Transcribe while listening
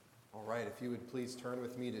right, if you would please turn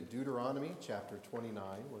with me to Deuteronomy chapter 29.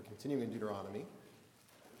 We're continuing in Deuteronomy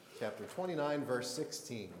chapter 29, verse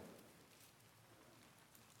 16.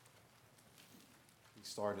 We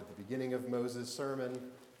started the beginning of Moses' sermon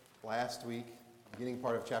last week, beginning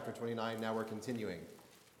part of chapter 29. Now we're continuing.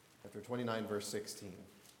 Chapter 29, verse 16,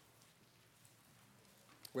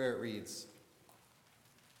 where it reads,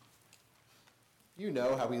 "You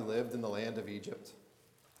know how we lived in the land of Egypt,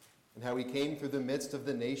 and how we came through the midst of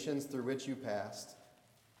the nations through which you passed.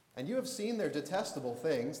 And you have seen their detestable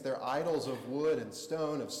things, their idols of wood and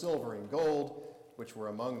stone, of silver and gold, which were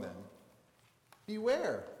among them.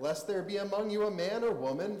 Beware, lest there be among you a man or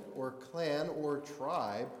woman or clan or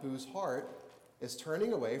tribe whose heart is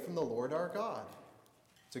turning away from the Lord our God,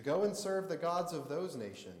 to go and serve the gods of those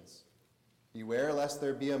nations. Beware, lest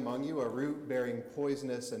there be among you a root bearing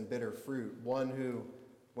poisonous and bitter fruit, one who,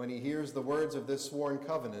 when he hears the words of this sworn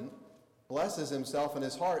covenant, blesses himself in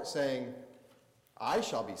his heart, saying, I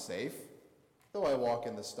shall be safe, though I walk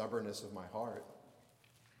in the stubbornness of my heart.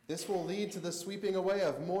 This will lead to the sweeping away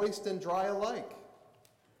of moist and dry alike.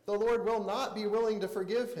 The Lord will not be willing to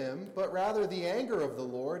forgive him, but rather the anger of the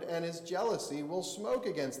Lord and his jealousy will smoke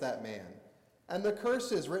against that man, and the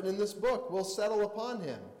curses written in this book will settle upon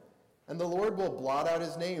him, and the Lord will blot out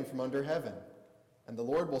his name from under heaven. And the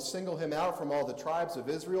Lord will single him out from all the tribes of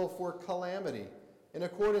Israel for calamity, in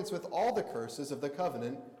accordance with all the curses of the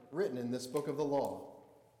covenant written in this book of the law.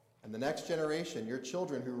 And the next generation, your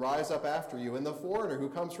children who rise up after you, and the foreigner who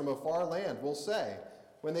comes from a far land, will say,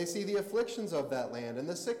 when they see the afflictions of that land and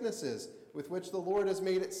the sicknesses with which the Lord has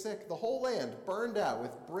made it sick, the whole land burned out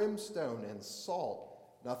with brimstone and salt,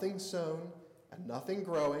 nothing sown and nothing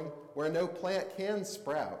growing, where no plant can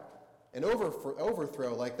sprout, an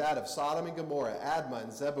overthrow like that of Sodom and Gomorrah, Admah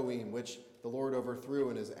and Zeboim, which the Lord overthrew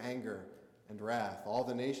in his anger and wrath. All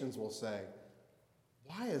the nations will say,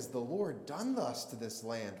 why has the Lord done thus to this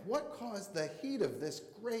land? What caused the heat of this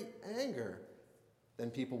great anger? Then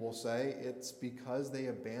people will say, it's because they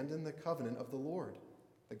abandoned the covenant of the Lord,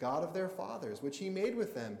 the God of their fathers, which he made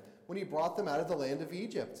with them when he brought them out of the land of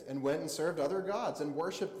Egypt, and went and served other gods and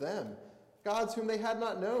worshipped them, gods whom they had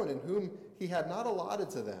not known and whom he had not allotted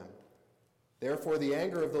to them. Therefore the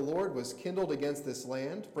anger of the Lord was kindled against this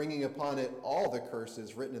land, bringing upon it all the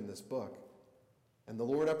curses written in this book. And the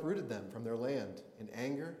Lord uprooted them from their land in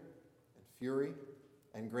anger and fury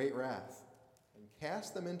and great wrath, and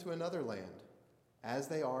cast them into another land, as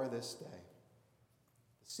they are this day.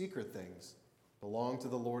 The secret things belong to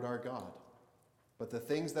the Lord our God, but the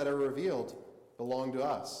things that are revealed belong to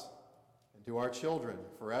us and to our children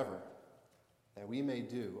forever, that we may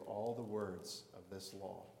do all the words of this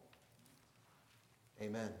law.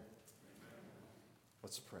 Amen.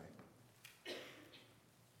 Let's pray.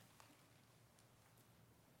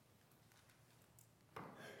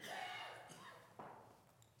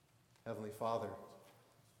 Heavenly Father,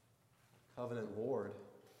 covenant Lord,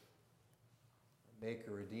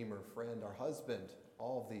 Maker, Redeemer, friend, our husband,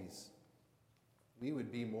 all of these, we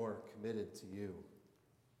would be more committed to you.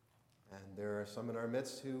 And there are some in our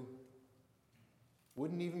midst who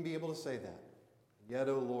wouldn't even be able to say that. Yet,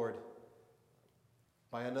 O Lord,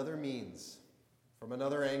 by another means, from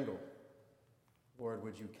another angle, Lord,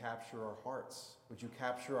 would you capture our hearts? Would you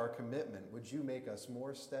capture our commitment? Would you make us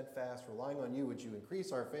more steadfast, relying on you? Would you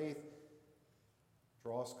increase our faith?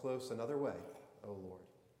 Draw us close another way, O Lord.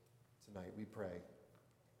 Tonight we pray,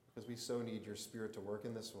 because we so need your Spirit to work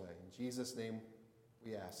in this way. In Jesus' name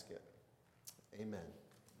we ask it. Amen.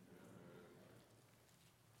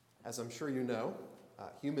 As I'm sure you know,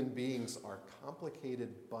 human beings are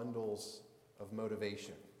complicated bundles of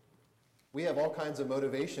motivation. We have all kinds of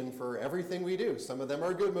motivation for everything we do. Some of them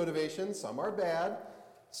are good motivations, some are bad,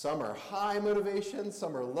 some are high motivations,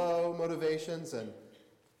 some are low motivations, and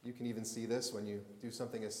you can even see this when you do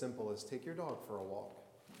something as simple as take your dog for a walk.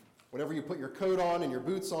 Whenever you put your coat on and your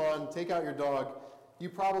boots on, take out your dog, you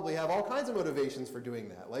probably have all kinds of motivations for doing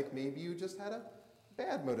that. Like maybe you just had a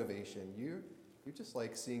bad motivation. You just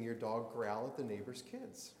like seeing your dog growl at the neighbor's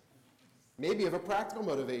kids. Maybe you have a practical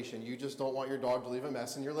motivation. You just don't want your dog to leave a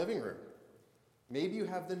mess in your living room. Maybe you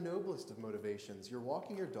have the noblest of motivations. You're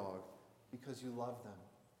walking your dog because you love them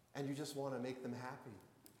and you just want to make them happy.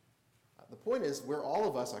 The point is, we're all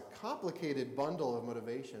of us a complicated bundle of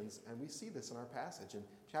motivations, and we see this in our passage in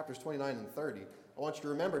chapters 29 and 30. I want you to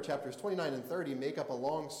remember chapters 29 and 30 make up a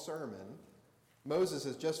long sermon. Moses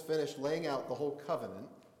has just finished laying out the whole covenant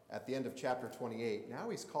at the end of chapter 28. Now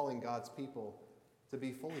he's calling God's people to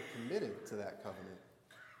be fully committed to that covenant.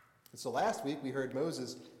 And so last week we heard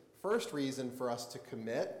Moses' first reason for us to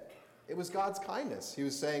commit. It was God's kindness. He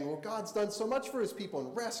was saying, well, God's done so much for his people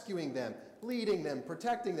in rescuing them, leading them,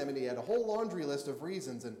 protecting them, and he had a whole laundry list of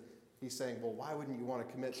reasons. And he's saying, well, why wouldn't you want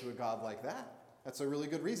to commit to a God like that? That's a really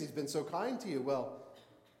good reason. He's been so kind to you. Well,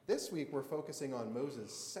 this week we're focusing on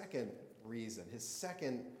Moses' second reason, his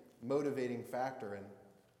second motivating factor, and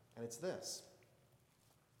it's this.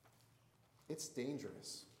 It's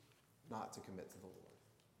dangerous not to commit to the Lord.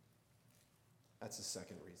 That's the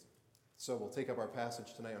second reason. So we'll take up our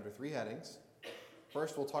passage tonight under three headings.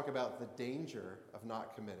 First, we'll talk about the danger of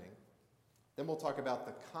not committing. Then we'll talk about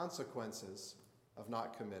the consequences of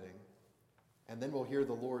not committing. And then we'll hear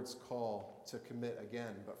the Lord's call to commit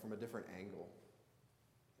again, but from a different angle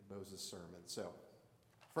in Moses' sermon. So,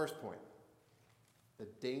 first point, the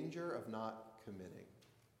danger of not committing.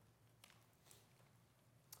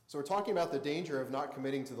 So we're talking about the danger of not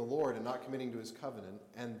committing to the Lord and not committing to his covenant.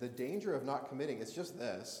 And the danger of not committing, it's just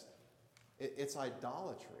this. It's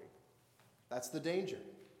idolatry. That's the danger.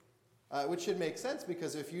 Which should make sense,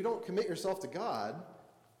 because if you don't commit yourself to God,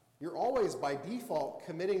 you're always by default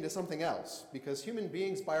committing to something else. Because human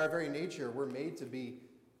beings, by our very nature, we're made to be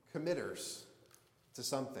committers to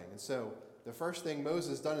something. And so the first thing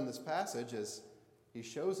Moses done in this passage is he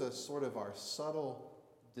shows us sort of our subtle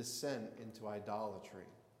descent into idolatry.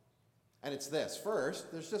 And it's this.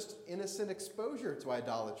 First, there's just innocent exposure to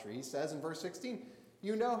idolatry. He says in verse 16,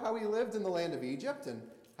 you know how he lived in the land of Egypt and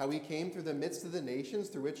how he came through the midst of the nations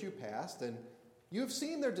through which you passed, and you have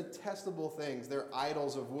seen their detestable things, their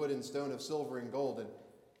idols of wood and stone, of silver and gold. And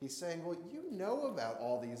he's saying, well, you know about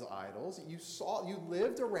all these idols. You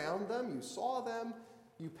lived around them, you saw them,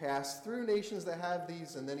 you passed through nations that have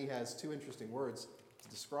these. And then he has two interesting words to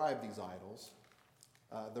describe these idols.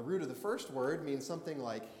 The root of the first word means something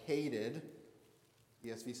like hated.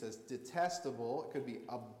 ESV says detestable. It could be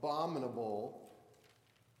abominable.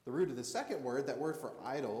 The root of the second word, that word for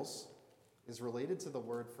idols, is related to the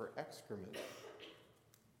word for excrement.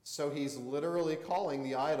 So he's literally calling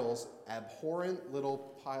the idols abhorrent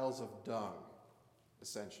little piles of dung,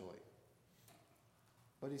 essentially.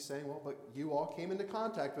 But he's saying, well, but you all came into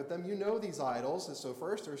contact with them. You know these idols. And so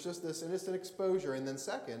first, there's just this innocent exposure. And then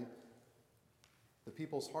second, the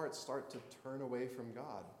people's hearts start to turn away from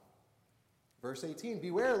God. Verse 18,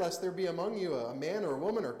 beware lest there be among you a man or a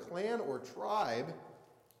woman or clan or tribe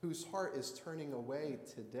whose heart is turning away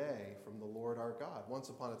today from the Lord our God. Once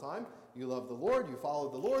upon a time, you loved the Lord, you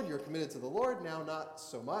followed the Lord, you're committed to the Lord, now not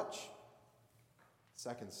so much.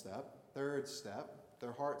 Second step. Third step,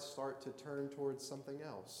 their hearts start to turn towards something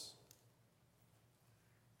else.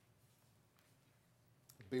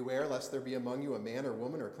 Beware lest there be among you a man or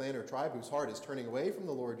woman or clan or tribe whose heart is turning away from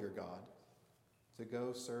the Lord your God to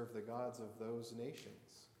go serve the gods of those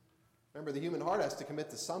nations. Remember, the human heart has to commit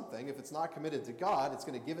to something. If it's not committed to God, it's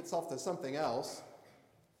going to give itself to something else.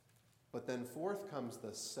 But then forth comes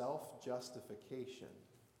the self-justification.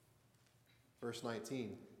 Verse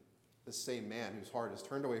 19, the same man whose heart is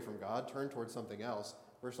turned away from God, turned towards something else.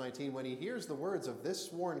 Verse 19, when he hears the words of this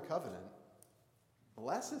sworn covenant,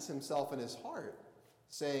 blesses himself in his heart,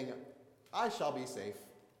 saying, I shall be safe,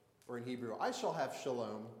 or in Hebrew, I shall have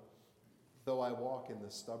shalom, though I walk in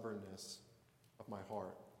the stubbornness of my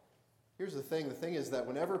heart. Here's the thing. The thing is that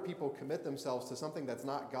whenever people commit themselves to something that's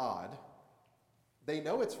not God, they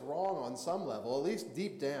know it's wrong on some level, at least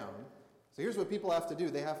deep down. So here's what people have to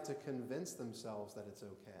do. They have to convince themselves that it's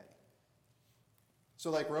okay.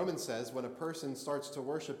 So like Romans says, when a person starts to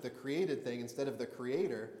worship the created thing instead of the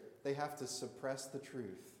creator, they have to suppress the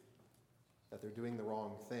truth that they're doing the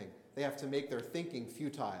wrong thing. They have to make their thinking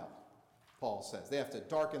futile, Paul says. They have to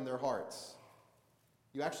darken their hearts.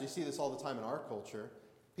 You actually see this all the time in our culture.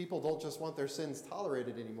 People don't just want their sins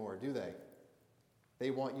tolerated anymore, do they?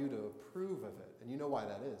 They want you to approve of it. And you know why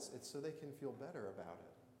that is. It's so they can feel better about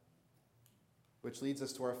it. Which leads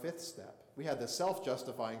us to our fifth step. We had the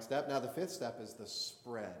self-justifying step. Now the fifth step is the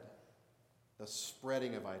spread. The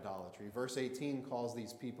spreading of idolatry. Verse 18 calls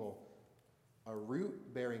these people a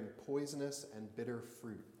root bearing poisonous and bitter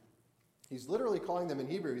fruit. He's literally calling them in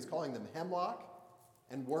Hebrew, he's calling them hemlock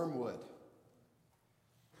and wormwood.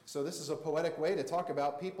 So this is a poetic way to talk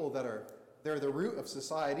about people they're the root of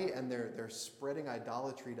society, and they're spreading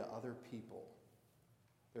idolatry to other people.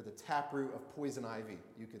 They're the taproot of poison ivy,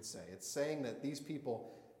 you could say. It's saying that these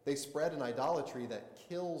people, they spread an idolatry that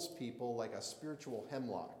kills people like a spiritual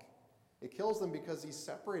hemlock. It kills them because he's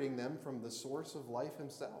separating them from the source of life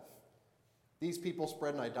himself. These people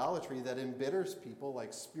spread an idolatry that embitters people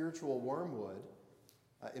like spiritual wormwood,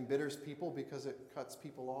 embitters people because it cuts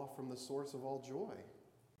people off from the source of all joy.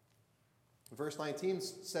 Verse 19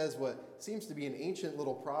 says what seems to be an ancient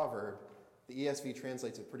little proverb. The ESV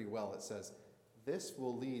translates it pretty well. It says, this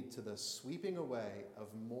will lead to the sweeping away of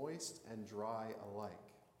moist and dry alike.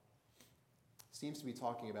 seems to be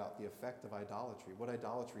talking about the effect of idolatry, what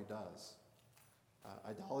idolatry does.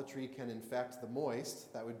 Idolatry can infect the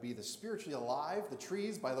moist, that would be the spiritually alive, the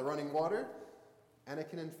trees by the running water, and it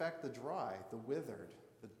can infect the dry, the withered,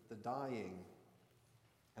 the dying.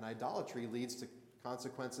 And idolatry leads to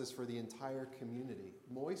consequences for the entire community,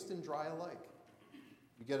 moist and dry alike.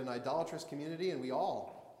 You get an idolatrous community, and we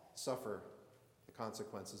all suffer the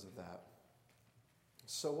consequences of that.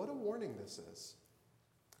 So what a warning this is.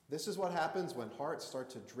 This is what happens when hearts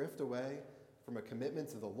start to drift away from a commitment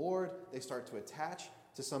to the Lord. They start to attach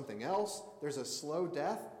to something else. There's a slow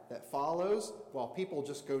death that follows while people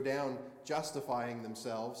just go down justifying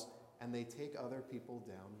themselves, and they take other people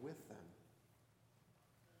down with them.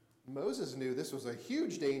 Moses knew this was a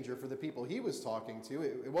huge danger for the people he was talking to.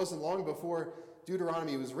 It wasn't long before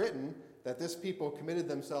Deuteronomy was written that this people committed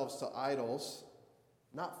themselves to idols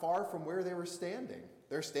not far from where they were standing.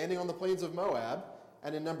 They're standing on the plains of Moab,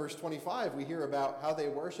 and in Numbers 25 we hear about how they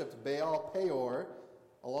worshipped Baal Peor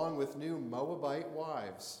along with new Moabite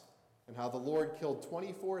wives, and how the Lord killed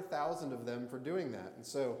 24,000 of them for doing that. And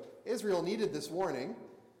so Israel needed this warning,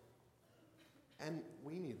 and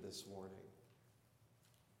we need this warning.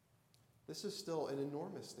 This is still an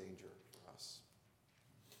enormous danger for us.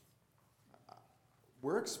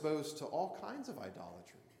 We're exposed to all kinds of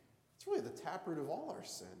idolatry. It's really the taproot of all our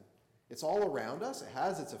sin. It's all around us. It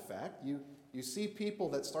has its effect. You see people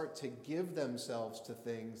that start to give themselves to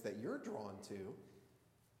things that you're drawn to,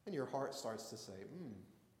 and your heart starts to say,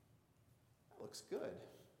 that looks good.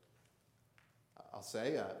 I'll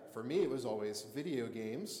say, for me, it was always video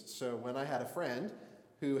games. So when I had a friend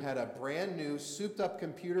who had a brand new, souped-up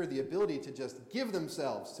computer, the ability to just give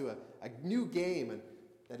themselves to a new game, and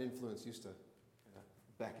that influence used to kind of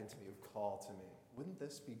beckon to me, would call to me. Wouldn't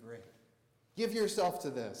this be great? Give yourself to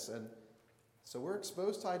this. And so we're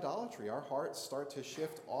exposed to idolatry. Our hearts start to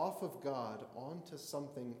shift off of God onto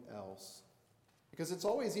something else. Because it's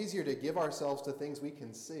always easier to give ourselves to things we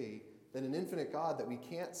can see than an infinite God that we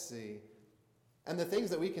can't see. And the things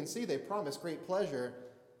that we can see, they promise great pleasure.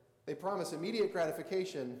 They promise immediate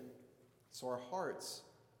gratification. So our hearts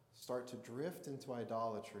start to drift into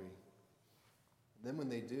idolatry. And then when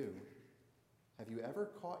they do, have you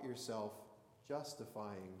ever caught yourself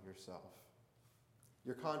justifying yourself?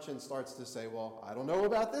 Your conscience starts to say, well, I don't know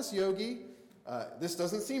about this, Yogi. This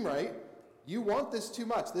doesn't seem right. You want this too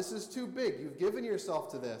much. This is too big. You've given yourself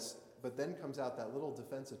to this. But then comes out that little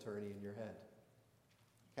defense attorney in your head.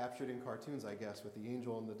 Captured in cartoons, I guess, with the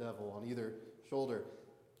angel and the devil on either shoulder.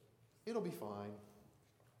 It'll be fine.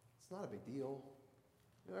 It's not a big deal.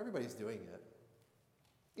 Everybody's doing it.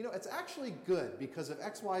 It's actually good because of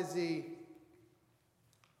X, Y, Z.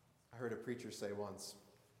 I heard a preacher say once,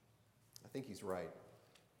 I think he's right.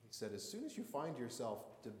 He said, as soon as you find yourself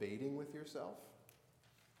debating with yourself,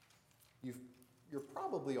 you're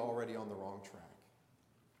probably already on the wrong track.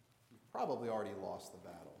 You've probably already lost the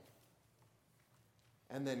battle.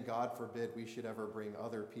 And then, God forbid, we should ever bring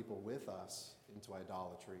other people with us into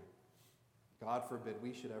idolatry. God forbid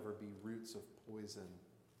we should ever be roots of poison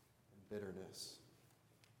and bitterness.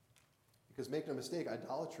 Because make no mistake,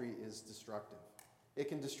 idolatry is destructive. It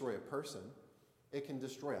can destroy a person. It can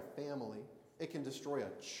destroy a family. It can destroy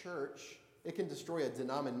a church. It can destroy a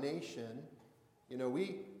denomination.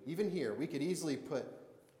 Even here, we could easily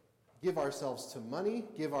give ourselves to money,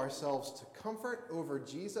 give ourselves to comfort over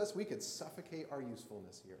Jesus. We could suffocate our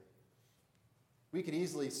usefulness here. We could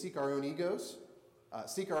easily seek our own egos,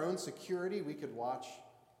 seek our own security. We could watch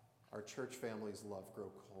our church family's love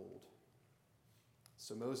grow cold.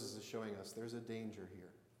 So Moses is showing us there's a danger here.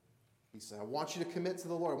 He said, I want you to commit to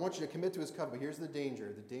the Lord. I want you to commit to his covenant. But here's the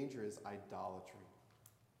danger. The danger is idolatry.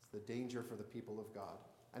 It's the danger for the people of God.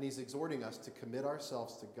 And he's exhorting us to commit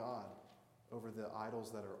ourselves to God over the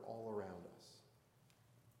idols that are all around us.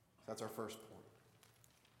 That's our first point.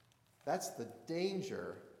 That's the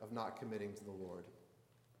danger of not committing to the Lord.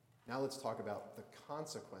 Now let's talk about the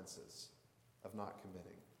consequences of not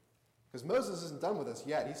committing. Because Moses isn't done with us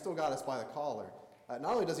yet. He's still got us by the collar.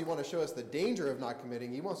 Not only does he want to show us the danger of not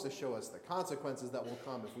committing, he wants to show us the consequences that will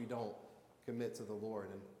come if we don't commit to the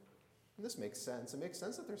Lord. And this makes sense. It makes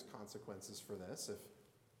sense that there's consequences for this.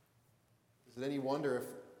 Is it any wonder if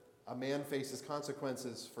a man faces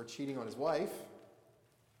consequences for cheating on his wife?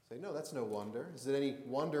 Say, no, that's no wonder. Is it any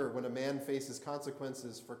wonder when a man faces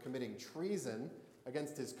consequences for committing treason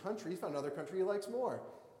against his country? He's found another country he likes more.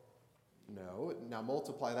 No. Now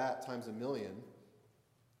multiply that times 1,000,000.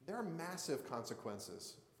 There are massive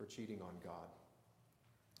consequences for cheating on God.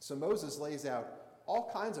 So Moses lays out all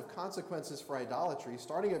kinds of consequences for idolatry,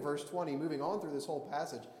 starting at verse 20, moving on through this whole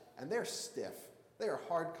passage, and they're stiff. They are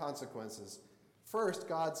hard consequences. First,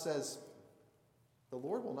 God says, the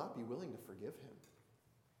Lord will not be willing to forgive him.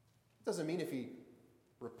 It doesn't mean if he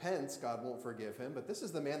repents, God won't forgive him, but this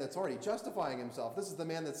is the man that's already justifying himself. This is the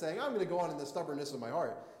man that's saying, I'm going to go on in the stubbornness of my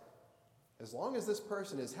heart. As long as this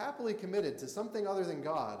person is happily committed to something other than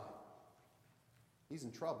God, he's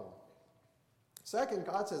in trouble. Second,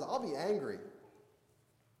 God says, I'll be angry.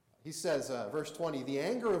 He says, verse 20, the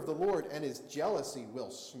anger of the Lord and his jealousy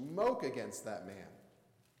will smoke against that man.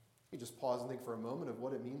 You just pause and think for a moment of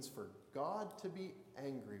what it means for God to be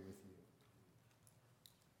angry with you.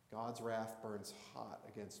 God's wrath burns hot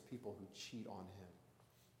against people who cheat on him.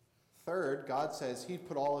 Third, God says he'd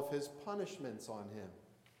put all of his punishments on him.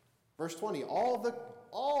 Verse 20, all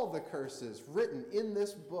the curses written in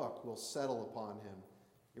this book will settle upon him.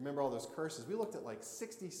 You remember all those curses? We looked at like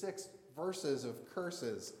 66 verses of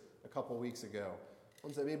curses a couple weeks ago.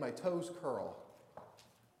 Ones that made my toes curl.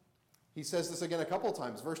 He says this again a couple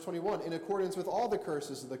times. Verse 21, in accordance with all the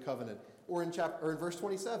curses of the covenant. Or in verse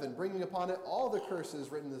 27, bringing upon it all the curses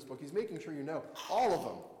written in this book. He's making sure you know all of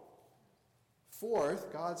them.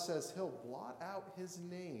 Fourth, God says he'll blot out his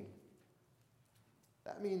name.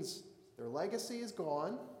 That means their legacy is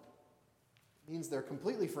gone. It means they're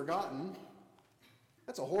completely forgotten.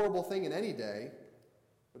 That's a horrible thing in any day.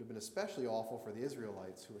 It would have been especially awful for the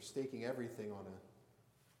Israelites who were staking everything on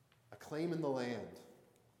a claim in the land,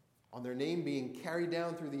 on their name being carried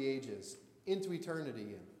down through the ages into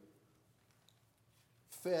eternity. And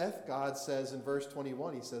fifth, God says in verse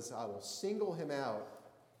 21, he says, I will single him out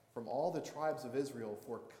from all the tribes of Israel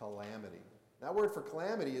for calamity. That word for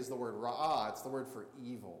calamity is the word ra'ah. It's the word for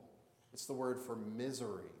evil. It's the word for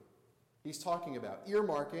misery. He's talking about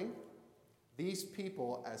earmarking these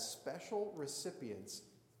people as special recipients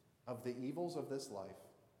of the evils of this life,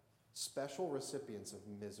 special recipients of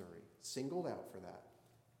misery, singled out for that.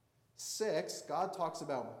 6, God talks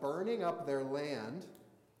about burning up their land.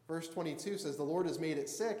 Verse 22 says, the Lord has made it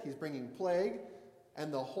sick. He's bringing plague,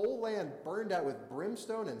 and the whole land burned out with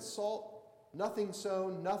brimstone and salt, nothing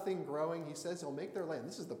sown, nothing growing. He says he'll make their land.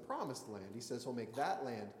 This is the promised land. He says he'll make that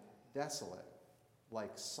land desolate,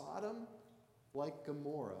 like Sodom, like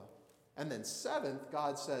Gomorrah. And then 7th,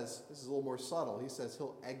 God says, this is a little more subtle, he says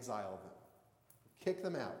he'll exile them, kick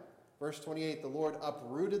them out. Verse 28, the Lord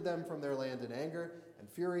uprooted them from their land in anger and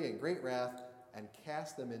fury and great wrath and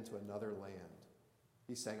cast them into another land.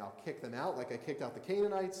 He's saying, I'll kick them out like I kicked out the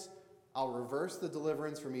Canaanites. I'll reverse the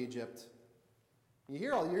deliverance from Egypt. You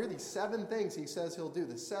hear these 7 things he says he'll do,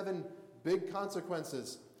 the 7 big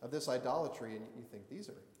consequences of this idolatry, and you think these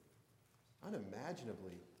are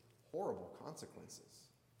unimaginably horrible consequences.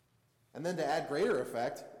 And then to add greater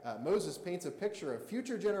effect, Moses paints a picture of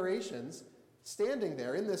future generations standing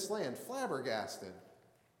there in this land, flabbergasted.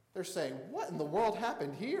 They're saying, what in the world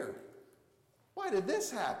happened here? Why did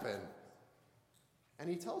this happen? And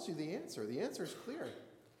he tells you the answer. The answer is clear.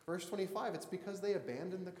 Verse 25, it's because they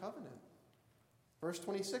abandoned the covenant. Verse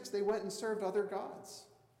 26, they went and served other gods,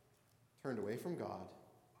 turned away from God,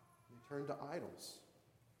 and they turned to idols.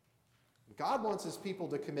 God wants his people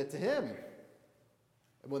to commit to him.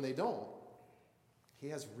 And when they don't, he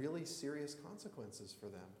has really serious consequences for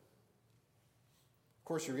them. Of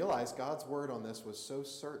course, you realize God's word on this was so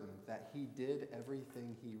certain that he did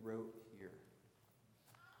everything he wrote here.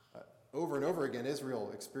 Over and over again,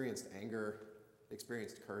 Israel experienced anger,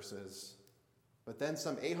 experienced curses. But then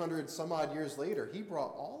some 800 some odd years later, he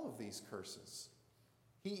brought all of these curses.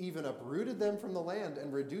 He even uprooted them from the land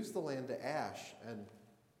and reduced the land to ash. And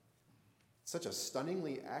such a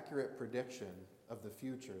stunningly accurate prediction of the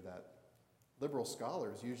future that liberal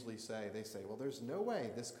scholars usually say, well, there's no way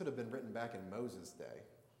this could have been written back in Moses' day.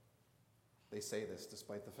 They say this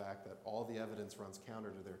despite the fact that all the evidence runs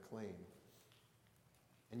counter to their claim.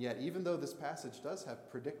 And yet, even though this passage does have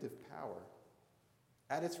predictive power,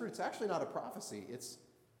 at its root, it's actually not a prophecy. It's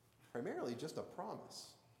primarily just a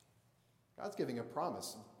promise. God's giving a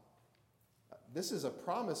promise. This is a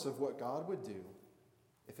promise of what God would do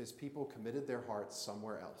if his people committed their hearts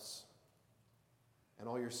somewhere else. And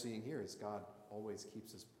all you're seeing here is God always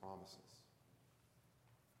keeps his promises.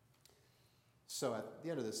 So at the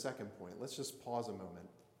end of the second point, let's just pause a moment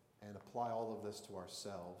and apply all of this to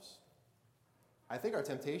ourselves. I think our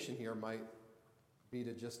temptation here might be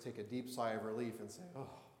to just take a deep sigh of relief and say, oh,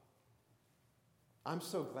 I'm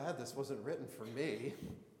so glad this wasn't written for me.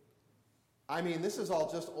 I mean, this is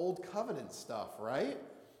all just old covenant stuff, right?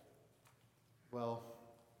 Well,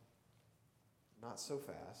 not so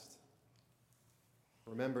fast.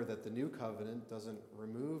 Remember that the new covenant doesn't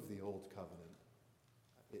remove the old covenant.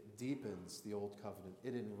 It deepens the old covenant.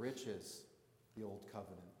 It enriches the old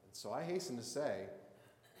covenant. And so I hasten to say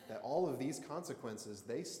that all of these consequences,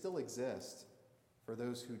 they still exist for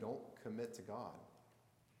those who don't commit to God.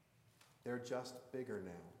 They're just bigger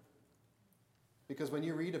now. Because when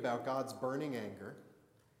you read about God's burning anger,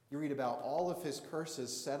 you read about all of his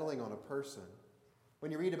curses settling on a person.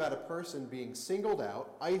 When you read about a person being singled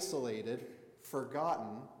out, isolated,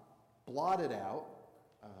 forgotten, blotted out,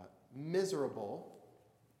 miserable,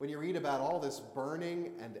 when you read about all this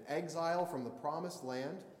burning and exile from the promised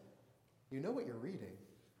land, you know what you're reading.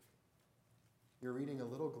 You're reading a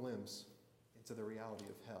little glimpse into the reality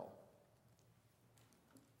of hell.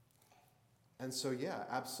 And so, yeah,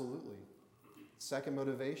 absolutely. Second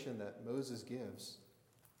motivation that Moses gives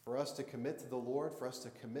for us to commit to the Lord, for us to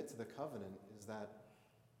commit to the covenant, is that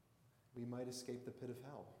we might escape the pit of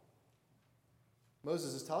hell.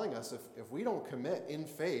 Moses is telling us if we don't commit in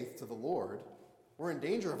faith to the Lord, we're in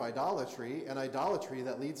danger of idolatry, and idolatry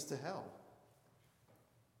that leads to hell.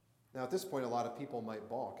 Now, at this point, a lot of people might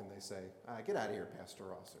balk and they say, get out of here, Pastor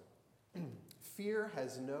Rosser. Fear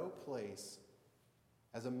has no place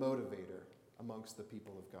as a motivator amongst the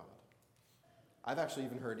people of God. I've actually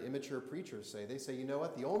even heard immature preachers say, you know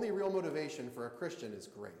what, the only real motivation for a Christian is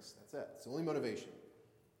grace. That's it. It's the only motivation.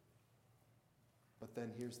 But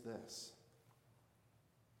then here's this.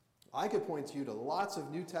 I could point you to lots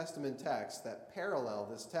of New Testament texts that parallel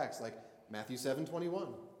this text, like Matthew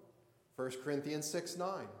 7:21, 1 Corinthians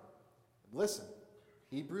 6:9. Listen,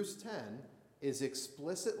 Hebrews 10 is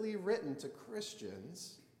explicitly written to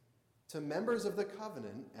Christians, to members of the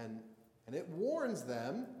covenant, and it warns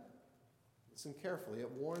them, listen carefully,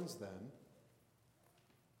 it warns them,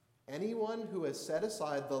 anyone who has set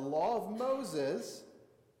aside the law of Moses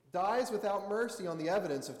dies without mercy on the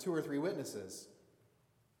evidence of 2 or 3 witnesses.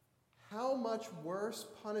 How much worse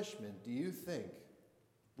punishment do you think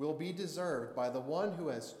will be deserved by the one who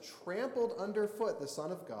has trampled underfoot the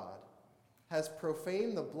Son of God, has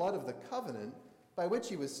profaned the blood of the covenant by which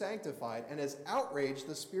he was sanctified, and has outraged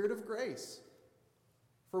the Spirit of grace?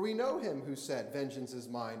 For we know him who said, "Vengeance is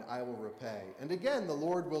mine, I will repay." And again, the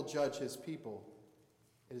Lord will judge his people.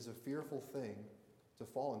 It is a fearful thing to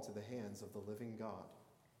fall into the hands of the living God.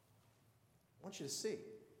 I want you to see,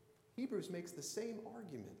 Hebrews makes the same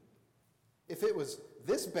argument. If it was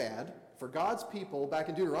this bad for God's people back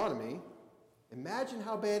in Deuteronomy, imagine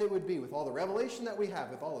how bad it would be with all the revelation that we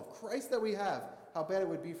have, with all of Christ that we have, how bad it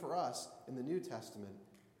would be for us in the New Testament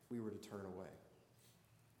if we were to turn away.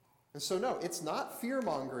 And so, no, it's not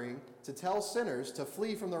fear-mongering to tell sinners to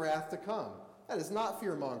flee from the wrath to come. That is not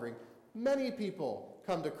fear-mongering. Many people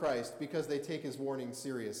come to Christ because they take his warning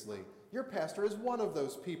seriously. Your pastor is one of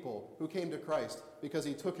those people who came to Christ because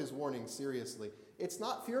he took his warning seriously. It's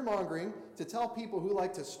not fear-mongering to tell people who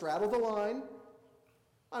like to straddle the line,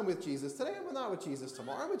 I'm with Jesus today, I'm not with Jesus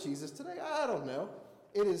tomorrow, I'm with Jesus today, I don't know.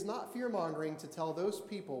 It is not fear-mongering to tell those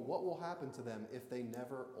people what will happen to them if they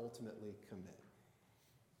never ultimately commit.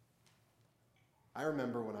 I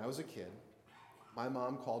remember when I was a kid, my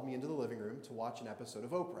mom called me into the living room to watch an episode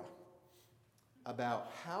of Oprah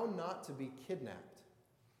about how not to be kidnapped.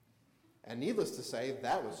 And needless to say,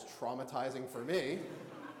 that was traumatizing for me.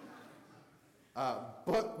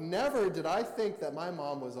 But never did I think that my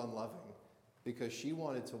mom was unloving, because she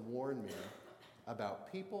wanted to warn me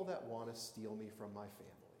about people that want to steal me from my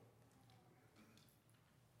family.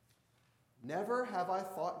 Never have I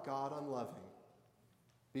thought God unloving,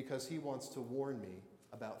 because he wants to warn me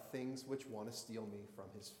about things which want to steal me from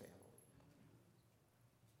his family.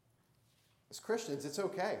 As Christians, it's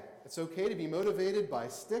okay. It's okay to be motivated by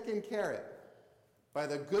stick and carrot, by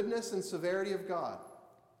the goodness and severity of God,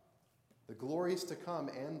 the glories to come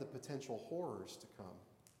and the potential horrors to come.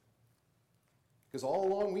 Because all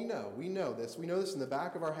along we know this in the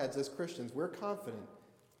back of our heads as Christians. We're confident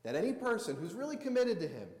that any person who's really committed to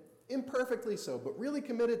him, imperfectly so, but really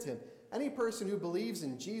committed to him, any person who believes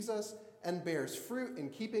in Jesus and bears fruit in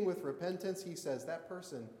keeping with repentance, he says that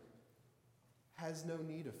person has no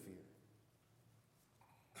need of fear.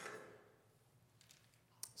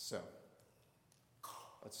 So,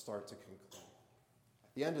 let's start to conclude.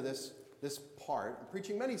 At the end of this part, I'm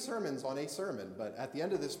preaching many sermons on a sermon, but at the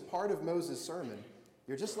end of this part of Moses' sermon,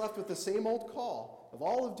 you're just left with the same old call of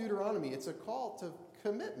all of Deuteronomy. It's a call to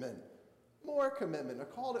commitment, more commitment, a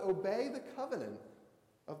call to obey the covenant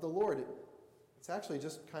of the Lord. It's actually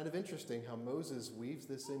just kind of interesting how Moses weaves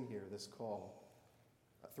this in here, this call.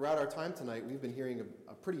 Throughout our time tonight, we've been hearing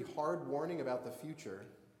a pretty hard warning about the future.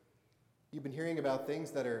 You've been hearing about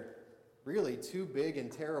things that are really too big and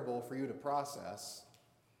terrible for you to process.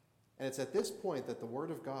 And it's at this point that the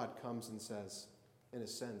Word of God comes and says, in a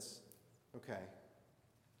sense, okay,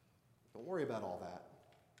 don't worry about all that.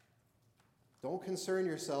 Don't concern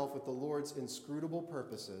yourself with the Lord's inscrutable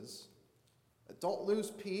purposes. Don't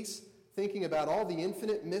lose peace thinking about all the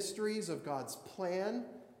infinite mysteries of God's plan.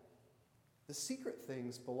 The secret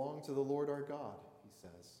things belong to the Lord our God, he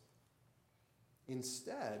says.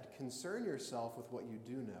 Instead, concern yourself with what you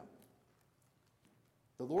do know.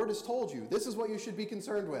 The Lord has told you, this is what you should be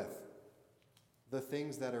concerned with. The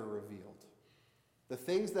things that are revealed. The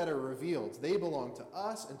things that are revealed, they belong to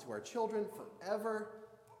us and to our children forever.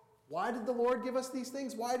 Why did the Lord give us these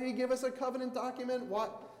things? Why did he give us a covenant document?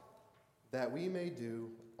 What? That we may do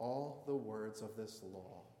all the words of this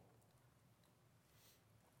law.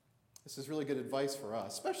 This is really good advice for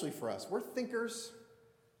us, especially for us. We're thinkers.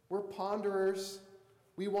 We're ponderers.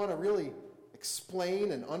 We want to really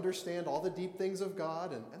explain and understand all the deep things of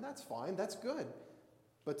God, and that's fine. That's good.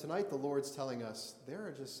 But tonight the Lord's telling us there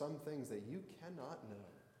are just some things that you cannot know.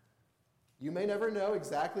 You may never know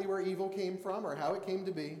exactly where evil came from or how it came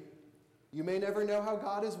to be. You may never know how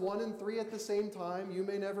God is one and three at the same time. You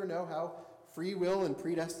may never know how free will and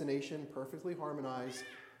predestination perfectly harmonize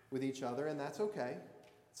with each other, and that's okay.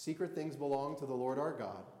 Secret things belong to the Lord our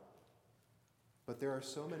God. But there are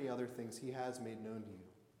so many other things he has made known to you.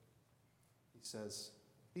 He says,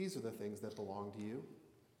 these are the things that belong to you,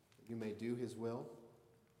 that you may do his will.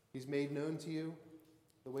 He's made known to you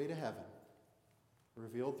the way to heaven,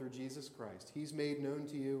 revealed through Jesus Christ. He's made known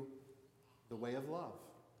to you the way of love,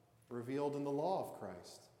 revealed in the law of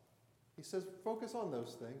Christ. He says, focus on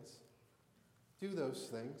those things. Do those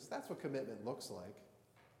things. That's what commitment looks like.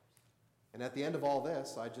 And at the end of all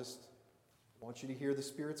this, I just want you to hear the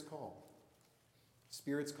Spirit's call. The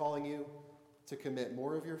Spirit's calling you to commit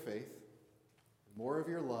more of your faith, more of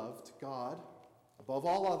your love to God, above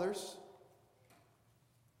all others.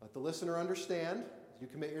 Let the listener understand, as you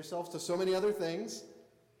commit yourselves to so many other things,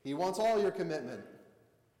 he wants all your commitment.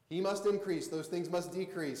 He must increase, those things must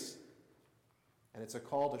decrease. And it's a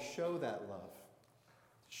call to show that love.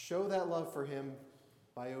 Show that love for him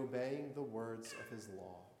by obeying the words of his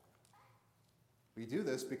law. We do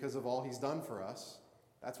this because of all he's done for us.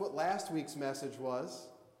 That's what last week's message was.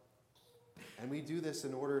 And we do this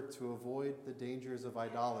in order to avoid the dangers of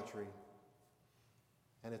idolatry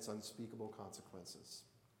and its unspeakable consequences.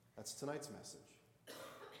 That's tonight's message.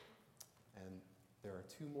 And there are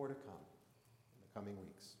 2 more to come in the coming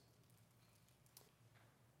weeks.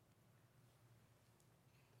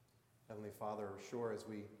 Heavenly Father, sure, as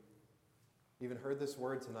we even heard this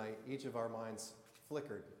word tonight, each of our minds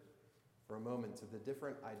flickered for a moment to the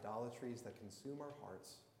different idolatries that consume our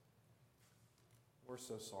hearts. We're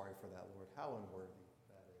so sorry for that, Lord. How unworthy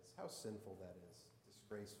that is. How sinful that is.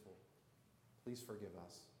 Disgraceful. Please forgive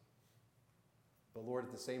us. But Lord,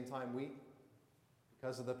 at the same time, we,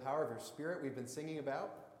 because of the power of your Spirit we've been singing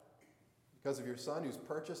about, because of your Son who's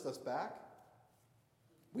purchased us back,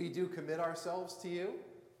 we do commit ourselves to you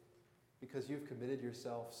because you've committed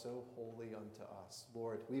yourself so wholly unto us.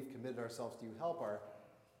 Lord, we've committed ourselves to you. Help our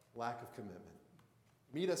lack of commitment.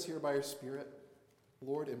 Meet us here by your Spirit.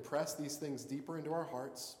 Lord, impress these things deeper into our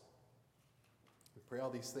hearts. We pray all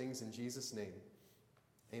these things in Jesus' name.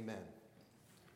 Amen.